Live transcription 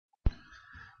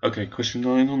Okay, question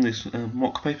 9 on this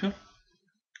mock paper.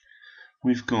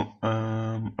 We've got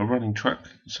a running track,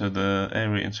 so the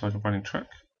area inside a running track,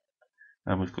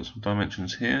 and we've got some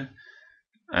dimensions here,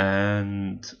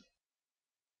 and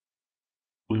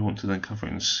we want to then cover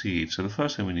it in seed. So the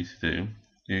first thing we need to do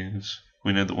is,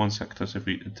 we know that one sector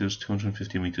does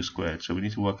 250 meters squared, so we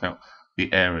need to work out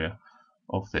the area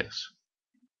of this.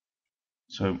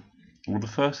 So, well, the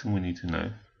first thing we need to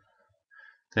know,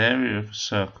 the area of a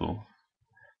circle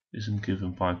isn't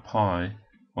given by pi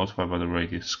multiplied by the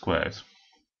radius squared.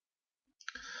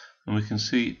 And we can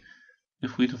see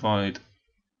if we divide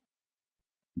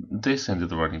this end of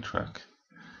the running track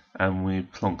and we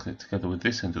plonk it together with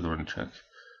this end of the running track,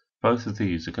 both of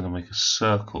these are going to make a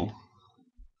circle,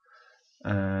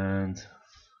 and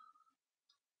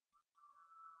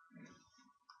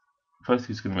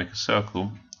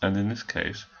in this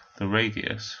case the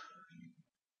radius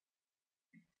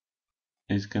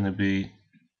is going to be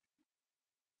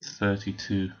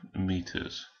 32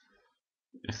 meters.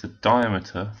 If the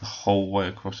diameter the whole way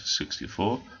across is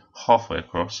 64, halfway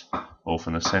across, or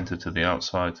from the center to the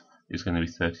outside, is going to be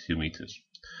 32 meters.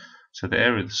 So the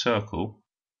area of the circle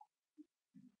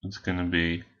is going to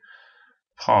be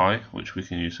pi, which we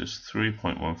can use as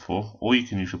 3.14, or you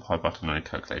can use your pi button on your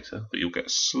calculator, but you'll get a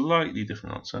slightly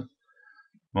different answer,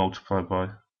 multiplied by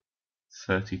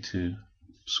 32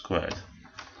 squared.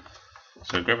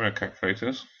 So grabbing our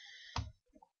calculators,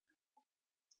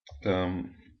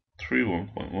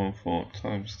 31.14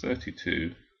 times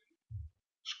 32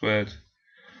 squared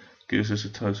gives us a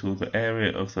total. The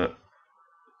area of the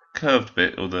curved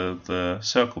bit, or the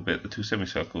circle bit, the two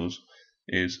semicircles,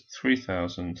 is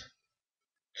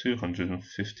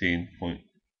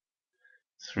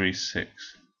 3,215.36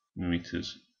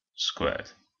 meters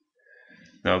squared.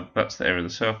 Now that's the area of the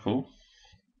circle.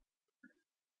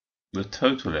 The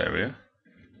total area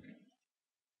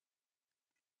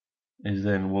is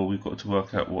then, well, we've got to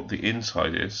work out what the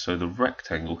inside is. So the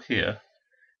rectangle here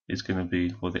is going to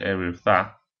be, well, the area of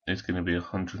that is going to be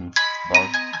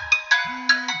 105.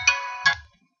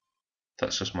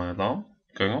 That's just my alarm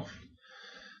going off.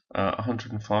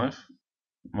 105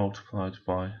 multiplied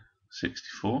by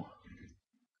 64.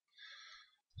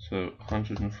 So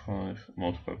 105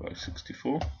 multiplied by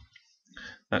 64.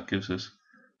 That gives us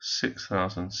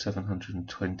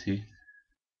 6,720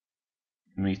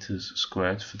 meters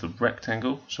squared for the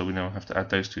rectangle. So we now have to add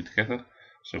those two together.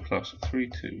 So plus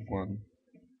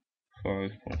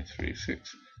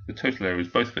 3215.36. The total area is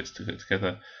both bits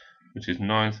together, which is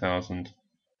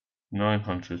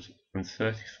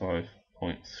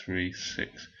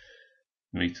 9,935.36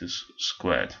 meters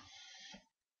squared.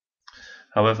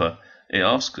 However, it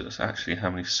asks us actually how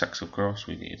many sacks of grass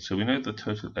we need. So we know the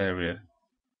total area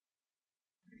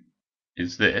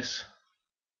is this,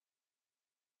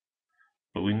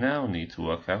 but we now need to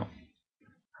work out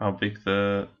how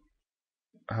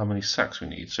many sacks we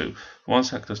need. So one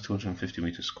sack does 250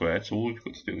 meters squared, so all we've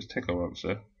got to do is take our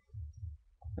answer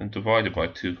and divide it by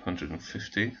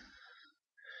 250.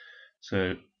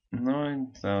 So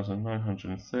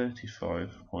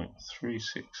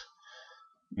 9,935.36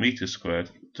 meters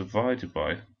squared divided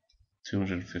by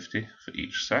 250 for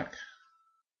each sack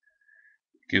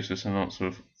gives us an answer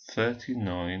of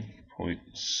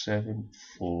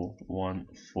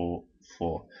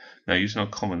 39.74144. Now, using our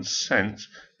common sense,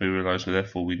 we realise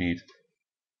therefore we need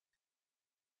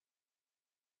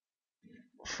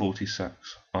 40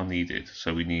 sacks are needed.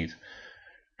 So we need,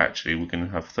 actually we're going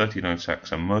to have 39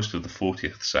 sacks and most of the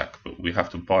 40th sack, but we have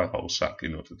to buy a whole sack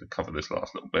in order to cover this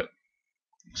last little bit.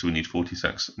 So we need 40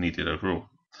 sacks needed overall.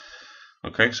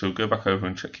 Okay, so go back over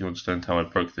and check you understand how I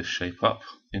broke this shape up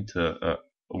into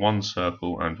one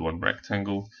circle and one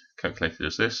rectangle, calculated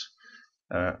as this,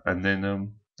 and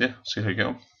then yeah, see how you get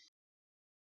on.